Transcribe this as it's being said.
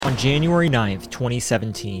On January 9th,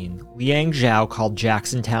 2017, Liang Zhao called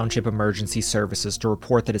Jackson Township Emergency Services to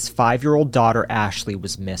report that his 5-year-old daughter Ashley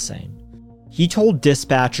was missing. He told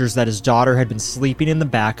dispatchers that his daughter had been sleeping in the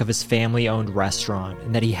back of his family-owned restaurant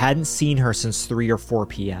and that he hadn't seen her since 3 or 4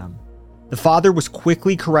 p.m. The father was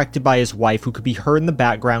quickly corrected by his wife, who could be heard in the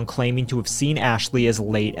background claiming to have seen Ashley as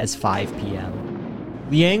late as 5 p.m.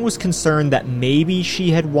 Liang was concerned that maybe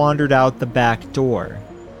she had wandered out the back door.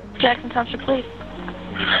 Jackson Township Police.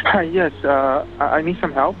 Hi, yes, I need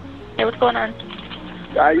some help. Hey, what's going on?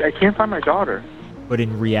 I can't find my daughter. But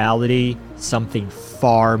in reality, something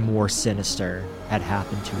far more sinister had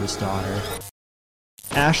happened to his daughter.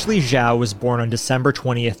 Ashley Zhao was born on December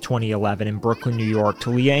 20th, 2011 in Brooklyn, New York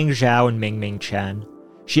to Liang Zhao and Mingming Chen.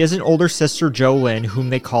 She has an older sister, Jolin, whom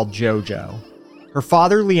they called Jojo. Her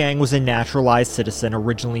father, Liang, was a naturalized citizen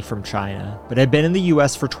originally from China, but had been in the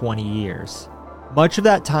US for 20 years. Much of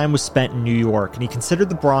that time was spent in New York, and he considered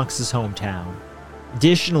the Bronx his hometown.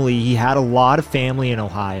 Additionally, he had a lot of family in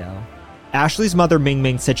Ohio. Ashley's mother,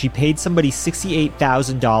 Mingming, said she paid somebody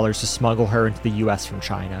 $68,000 to smuggle her into the US from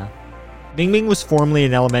China. Mingming was formerly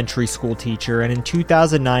an elementary school teacher, and in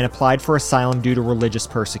 2009 applied for asylum due to religious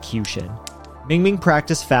persecution. Mingming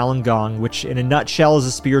practiced Falun Gong, which in a nutshell is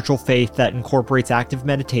a spiritual faith that incorporates active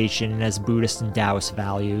meditation and has Buddhist and Taoist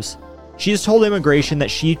values. She has told immigration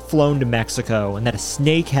that she'd flown to Mexico and that a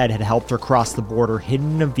snakehead had helped her cross the border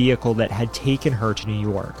hidden in a vehicle that had taken her to New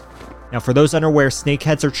York. Now, for those unaware,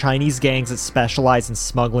 snakeheads are Chinese gangs that specialize in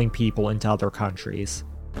smuggling people into other countries.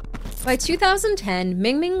 By 2010,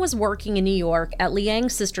 Mingming was working in New York at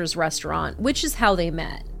Liang's sister's restaurant, which is how they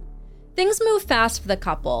met. Things moved fast for the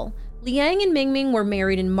couple. Liang and Mingming were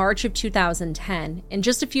married in March of 2010, and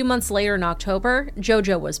just a few months later in October,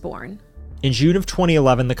 Jojo was born. In June of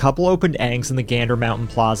 2011, the couple opened Ang's in the Gander Mountain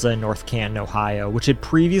Plaza in North Canton, Ohio, which had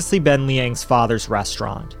previously been Liang's father's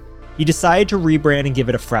restaurant. He decided to rebrand and give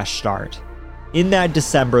it a fresh start. In that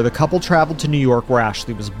December, the couple traveled to New York where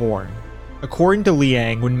Ashley was born. According to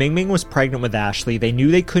Liang, when Mingming was pregnant with Ashley, they knew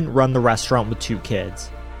they couldn't run the restaurant with 2 kids.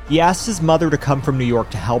 He asked his mother to come from New York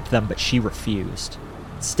to help them, but she refused.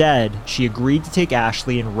 Instead, she agreed to take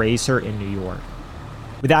Ashley and raise her in New York.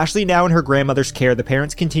 With Ashley now in her grandmother's care, the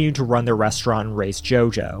parents continued to run their restaurant and raise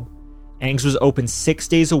Jojo. Ang's was open 6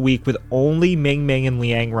 days a week with only Mingming and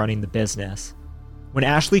Liang running the business. When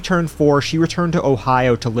Ashley turned 4, she returned to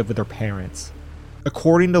Ohio to live with her parents.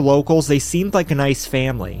 According to locals, they seemed like a nice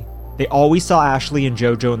family. They always saw Ashley and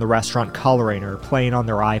Jojo in the restaurant coloring or playing on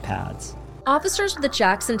their iPads. Officers of the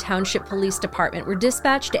Jackson Township Police Department were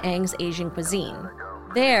dispatched to Ang's Asian cuisine.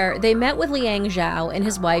 There, they met with Liang Zhao and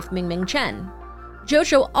his wife Mingming Chen.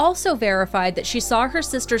 Jojo also verified that she saw her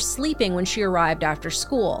sister sleeping when she arrived after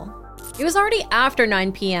school. It was already after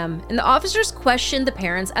 9 p.m., and the officers questioned the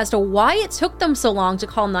parents as to why it took them so long to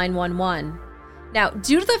call 911. Now,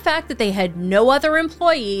 due to the fact that they had no other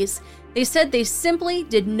employees, they said they simply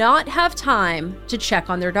did not have time to check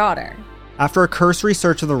on their daughter. After a cursory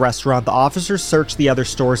search of the restaurant, the officers searched the other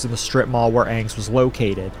stores in the strip mall where Ang's was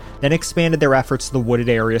located, then expanded their efforts to the wooded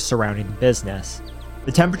area surrounding the business.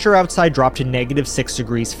 The temperature outside dropped to -6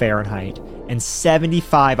 degrees Fahrenheit, and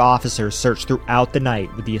 75 officers searched throughout the night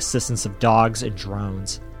with the assistance of dogs and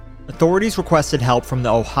drones. Authorities requested help from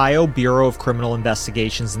the Ohio Bureau of Criminal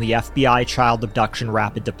Investigations and the FBI Child Abduction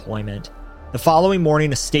Rapid Deployment. The following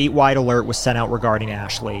morning, a statewide alert was sent out regarding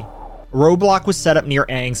Ashley. A roadblock was set up near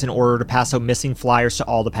Ang's in order to pass out missing flyers to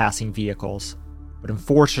all the passing vehicles. But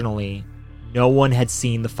unfortunately, no one had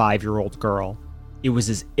seen the 5-year-old girl. It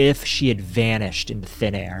was as if she had vanished into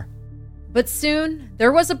thin air. But soon,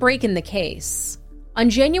 there was a break in the case. On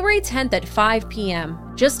January 10th at 5 p.m.,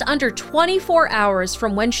 just under 24 hours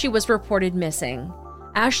from when she was reported missing,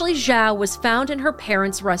 Ashley Zhao was found in her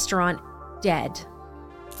parents' restaurant, dead.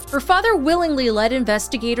 Her father willingly led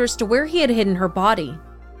investigators to where he had hidden her body.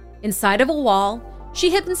 Inside of a wall,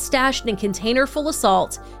 she had been stashed in a container full of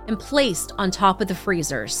salt and placed on top of the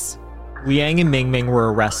freezers. Liang and Mingming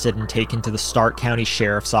were arrested and taken to the Stark County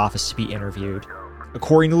Sheriff's Office to be interviewed.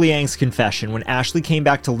 According to Liang's confession, when Ashley came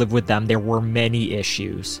back to live with them, there were many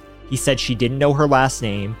issues. He said she didn't know her last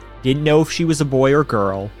name, didn't know if she was a boy or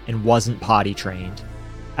girl, and wasn't potty trained.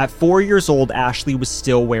 At 4 years old, Ashley was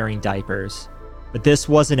still wearing diapers. But this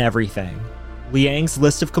wasn't everything. Liang's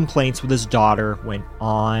list of complaints with his daughter went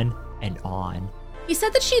on and on. He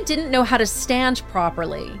said that she didn't know how to stand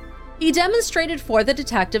properly. He demonstrated for the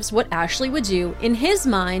detectives what Ashley would do, in his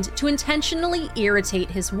mind, to intentionally irritate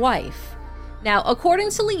his wife. Now, according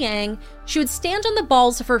to Liang, she would stand on the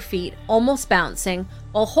balls of her feet, almost bouncing,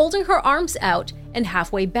 while holding her arms out and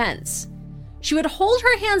halfway bent. She would hold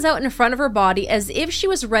her hands out in front of her body as if she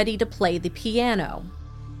was ready to play the piano.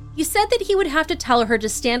 He said that he would have to tell her to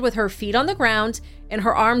stand with her feet on the ground and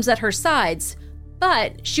her arms at her sides,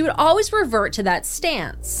 but she would always revert to that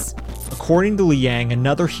stance. According to Liang,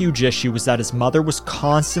 another huge issue was that his mother was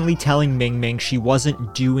constantly telling Mingming she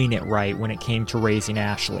wasn't doing it right when it came to raising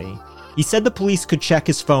Ashley. He said the police could check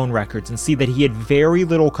his phone records and see that he had very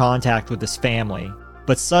little contact with his family.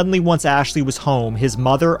 But suddenly, once Ashley was home, his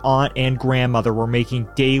mother, aunt, and grandmother were making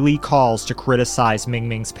daily calls to criticize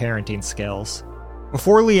Mingming's parenting skills.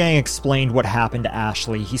 Before Liang explained what happened to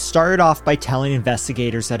Ashley, he started off by telling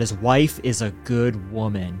investigators that his wife is a good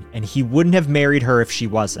woman, and he wouldn't have married her if she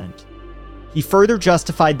wasn't. He further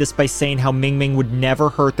justified this by saying how Mingming would never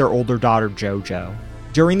hurt their older daughter Jojo.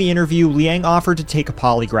 During the interview, Liang offered to take a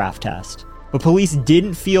polygraph test, but police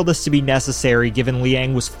didn't feel this to be necessary given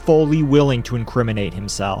Liang was fully willing to incriminate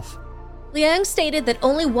himself. Liang stated that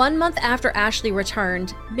only 1 month after Ashley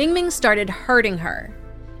returned, Mingming started hurting her.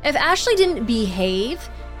 If Ashley didn't behave,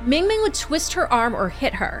 Mingming would twist her arm or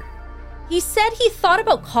hit her. He said he thought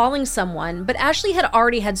about calling someone, but Ashley had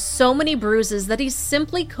already had so many bruises that he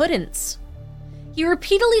simply couldn't. He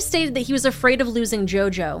repeatedly stated that he was afraid of losing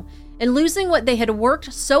Jojo, and losing what they had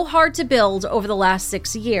worked so hard to build over the last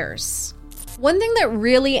 6 years. One thing that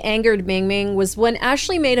really angered Mingming was when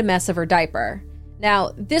Ashley made a mess of her diaper.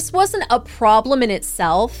 Now, this wasn't a problem in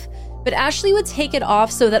itself, but Ashley would take it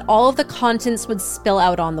off so that all of the contents would spill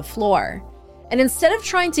out on the floor. And instead of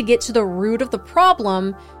trying to get to the root of the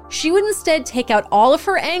problem, she would instead take out all of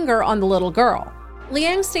her anger on the little girl.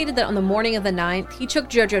 Liang stated that on the morning of the 9th, he took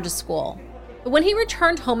Jojo to school. But when he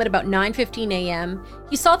returned home at about 9:15 a.m.,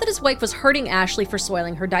 he saw that his wife was hurting Ashley for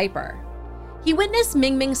soiling her diaper. He witnessed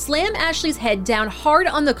Mingming slam Ashley's head down hard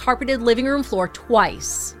on the carpeted living room floor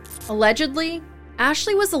twice. Allegedly,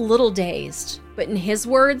 Ashley was a little dazed, but in his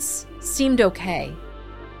words, seemed okay.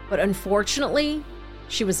 But unfortunately,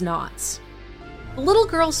 she was not. The little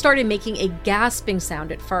girl started making a gasping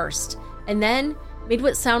sound at first, and then made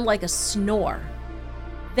what sounded like a snore.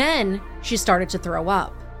 Then she started to throw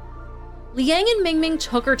up. Liang and Mingming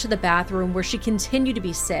took her to the bathroom where she continued to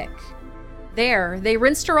be sick. There, they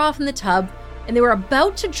rinsed her off in the tub, and they were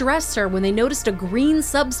about to dress her when they noticed a green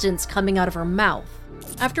substance coming out of her mouth.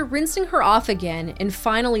 After rinsing her off again and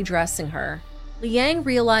finally dressing her, Liang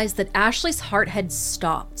realized that Ashley's heart had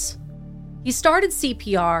stopped. He started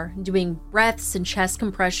CPR, doing breaths and chest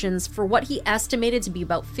compressions for what he estimated to be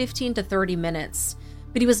about 15 to 30 minutes,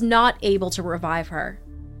 but he was not able to revive her.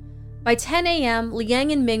 By 10 a.m.,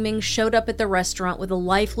 Liang and Mingming showed up at the restaurant with a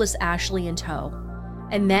lifeless Ashley in tow,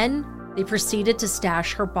 and then they proceeded to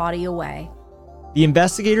stash her body away. The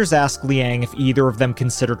investigators asked Liang if either of them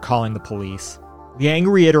considered calling the police. Liang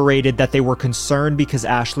reiterated that they were concerned because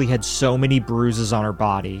Ashley had so many bruises on her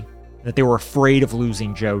body, and that they were afraid of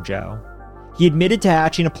losing Jojo. He admitted to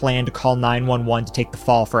hatching a plan to call 911 to take the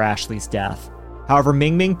fall for Ashley's death. However,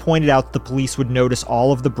 Mingming pointed out that the police would notice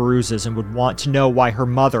all of the bruises and would want to know why her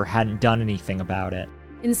mother hadn't done anything about it.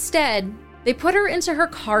 Instead, they put her into her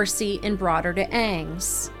car seat and brought her to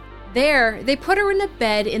Ang's. There, they put her in a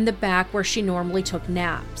bed in the back where she normally took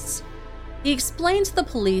naps. He explained to the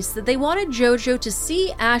police that they wanted Jojo to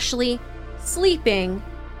see Ashley sleeping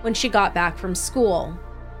when she got back from school.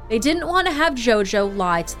 They didn't want to have Jojo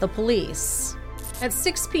lie to the police. At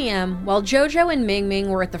 6 p.m., while Jojo and Mingming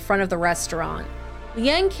were at the front of the restaurant,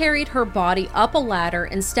 Liang carried her body up a ladder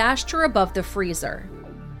and stashed her above the freezer.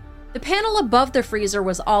 The panel above the freezer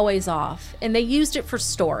was always off, and they used it for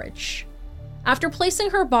storage. After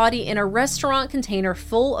placing her body in a restaurant container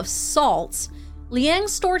full of salt, Liang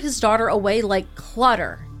stored his daughter away like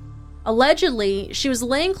clutter. Allegedly, she was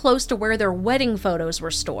laying close to where their wedding photos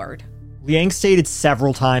were stored. Liang stated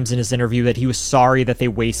several times in his interview that he was sorry that they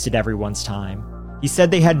wasted everyone's time. He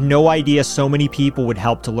said they had no idea so many people would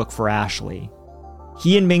help to look for Ashley.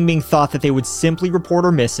 He and Mingming thought that they would simply report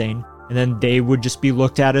her missing, and then they would just be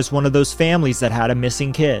looked at as one of those families that had a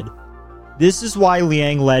missing kid. This is why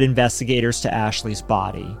Liang led investigators to Ashley's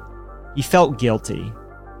body. He felt guilty.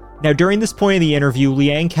 Now, during this point in the interview,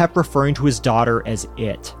 Liang kept referring to his daughter as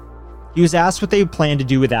it. He was asked what they planned to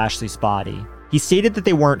do with Ashley's body. He stated that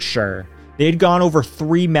they weren't sure. They had gone over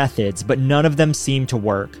 3 methods, but none of them seemed to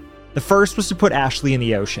work. The first was to put Ashley in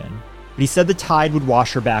the ocean, but he said the tide would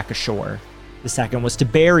wash her back ashore. The second was to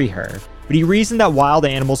bury her, but he reasoned that wild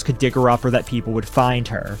animals could dig her up or that people would find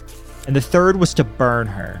her. And the third was to burn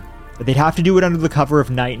her, but they'd have to do it under the cover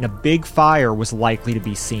of night and a big fire was likely to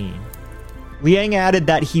be seen. Liang added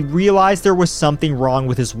that he realized there was something wrong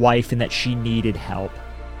with his wife and that she needed help.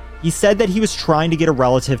 He said that he was trying to get a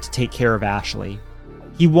relative to take care of Ashley.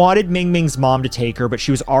 He wanted Mingming's mom to take her, but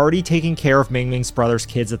she was already taking care of Mingming's brother's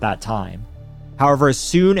kids at that time. However, as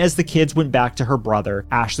soon as the kids went back to her brother,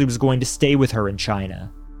 Ashley was going to stay with her in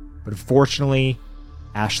China. But unfortunately,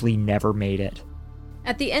 Ashley never made it.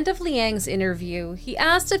 At the end of Liang's interview, he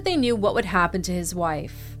asked if they knew what would happen to his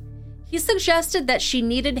wife. He suggested that she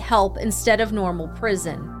needed help instead of normal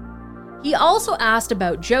prison. He also asked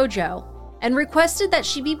about Jojo and requested that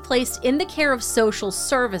she be placed in the care of social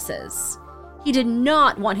services. He did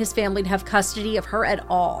not want his family to have custody of her at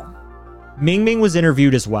all. Ming was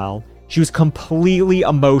interviewed as well. She was completely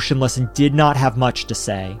emotionless and did not have much to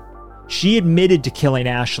say. She admitted to killing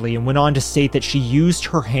Ashley and went on to state that she used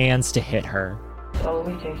her hands to hit her.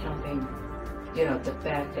 Always say something, the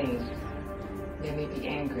bad things made me be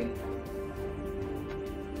angry.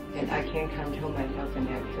 And I can't control myself and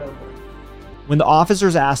I kill her. When the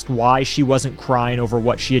officers asked why she wasn't crying over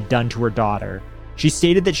what she had done to her daughter, she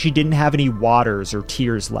stated that she didn't have any waters or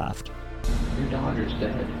tears left. Your daughter's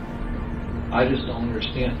dead. I just don't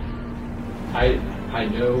understand. I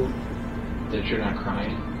know that you're not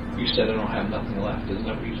crying. You said I don't have nothing left. Isn't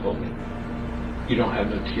that what you told me? You don't have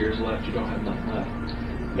no tears left. You don't have nothing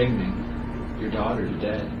left. Ming, your daughter's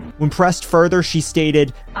dead. When pressed further, she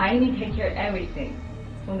stated, I need to take care of everything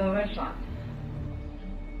from the restaurant.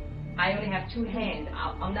 I only have 2 hands.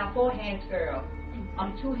 I'm not 4 hands, girl.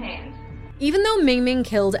 I'm 2 hands. Even though Ming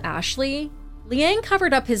killed Ashley, Liang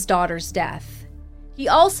covered up his daughter's death. He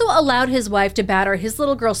also allowed his wife to batter his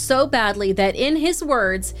little girl so badly that, in his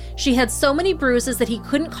words, she had so many bruises that he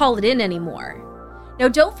couldn't call it in anymore. Now,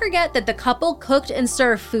 don't forget that the couple cooked and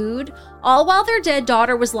served food, all while their dead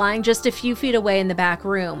daughter was lying just a few feet away in the back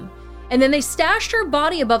room. And then they stashed her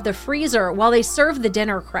body above the freezer while they served the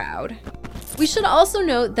dinner crowd. We should also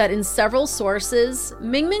note that in several sources,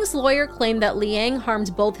 Ming's lawyer claimed that Liang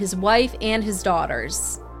harmed both his wife and his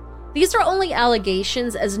daughters. These are only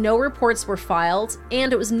allegations, as no reports were filed,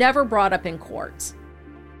 and it was never brought up in court.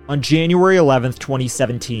 On January 11th,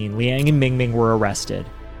 2017, Liang and Ming were arrested.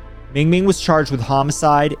 Ming was charged with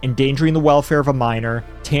homicide, endangering the welfare of a minor,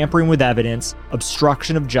 tampering with evidence,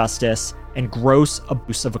 obstruction of justice, and gross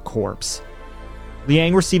abuse of a corpse.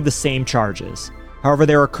 Liang received the same charges. However,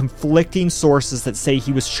 there are conflicting sources that say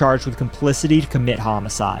he was charged with complicity to commit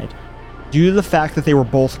homicide. Due to the fact that they were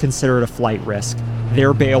both considered a flight risk,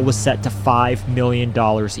 their bail was set to $5 million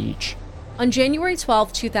each. On January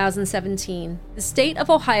 12, 2017, the State of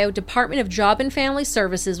Ohio Department of Job and Family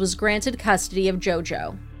Services was granted custody of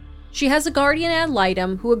Jojo. She has a guardian ad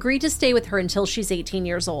litem who agreed to stay with her until she's 18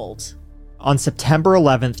 years old. On September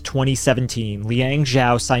 11th, 2017, Liang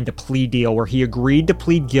Zhao signed a plea deal where he agreed to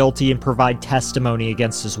plead guilty and provide testimony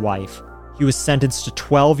against his wife. He was sentenced to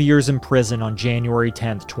 12 years in prison on January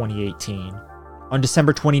 10th, 2018. On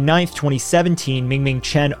December 29th, 2017, Ming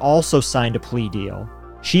Chen also signed a plea deal.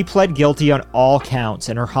 She pled guilty on all counts,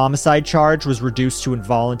 and her homicide charge was reduced to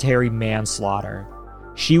involuntary manslaughter.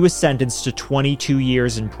 She was sentenced to 22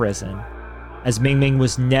 years in prison. As Ming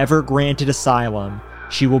was never granted asylum,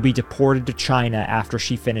 she will be deported to China after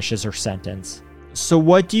she finishes her sentence. So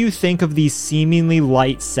what do you think of these seemingly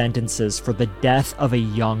light sentences for the death of a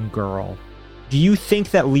young girl? Do you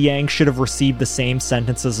think that Liang should have received the same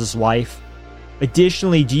sentence as his wife?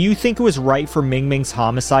 Additionally, do you think it was right for Ming's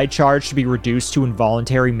homicide charge to be reduced to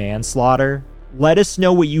involuntary manslaughter? Let us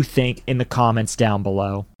know what you think in the comments down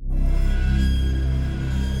below.